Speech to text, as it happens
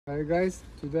Hi guys,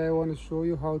 today I want to show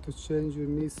you how to change your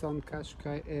Nissan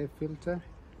Qashqai air filter.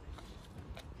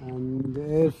 And the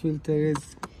air filter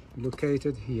is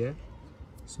located here.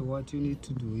 So what you need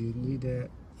to do, you need a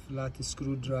flat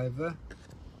screwdriver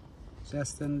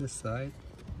just on the side,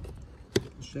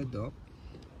 push it up.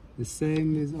 The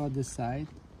same as other side,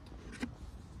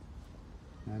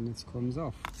 and it comes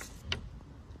off.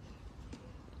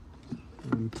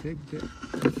 And take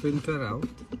the filter out.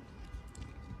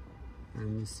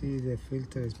 And you see the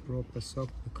filter is proper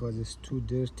soaked because it's too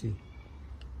dirty.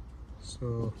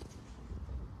 So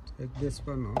take this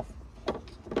one off,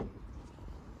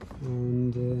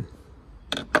 and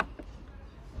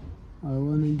I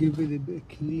want to give it a bit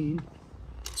clean.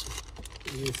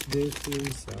 It's dirty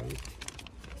inside.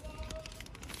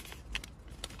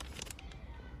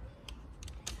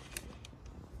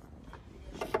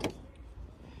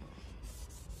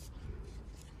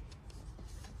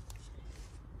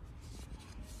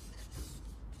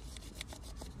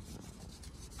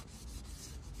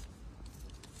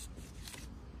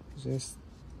 Just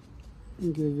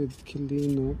give it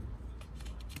clean up.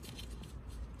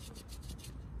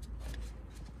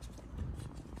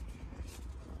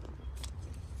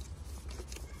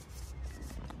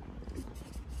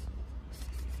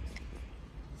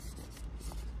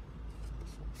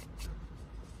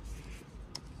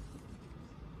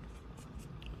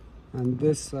 And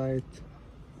this side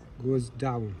goes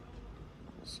down,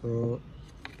 so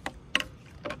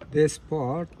this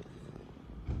part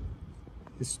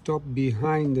is stopped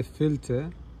behind the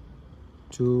filter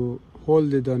to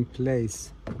hold it in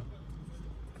place.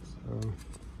 So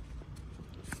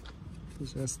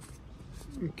just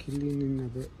cleaning a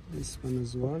bit this one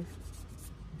as well.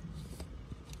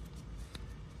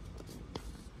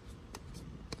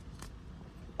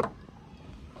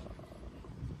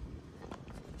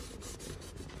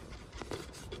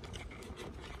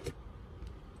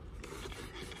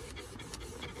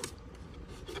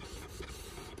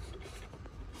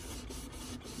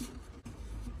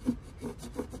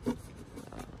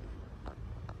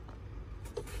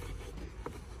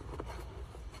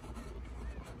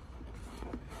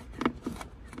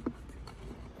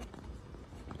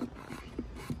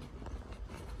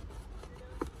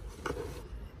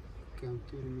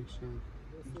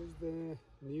 This is the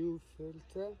new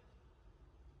filter.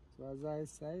 So as I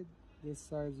said, this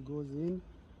side goes in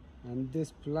and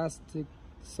this plastic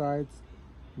side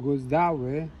goes that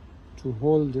way to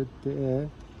hold it, the air,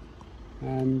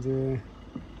 and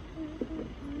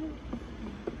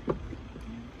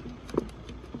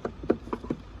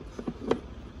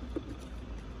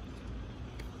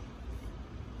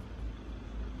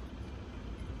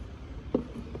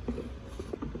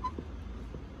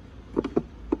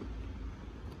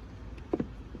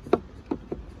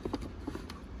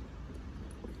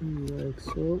like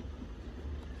so,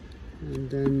 and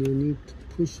then you need to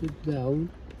push it down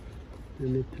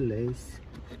in place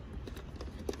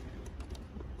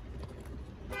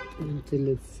until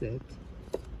it's set.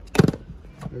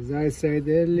 As I said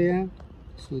earlier,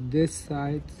 so this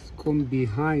side come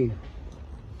behind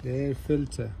the air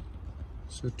filter,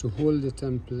 so to hold it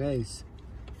in place.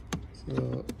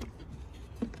 So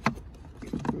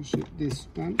push it this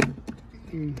one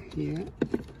in here.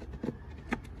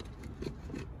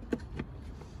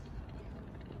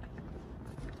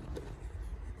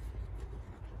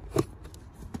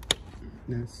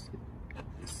 That's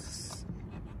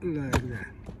like that.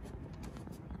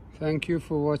 Thank you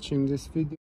for watching this video.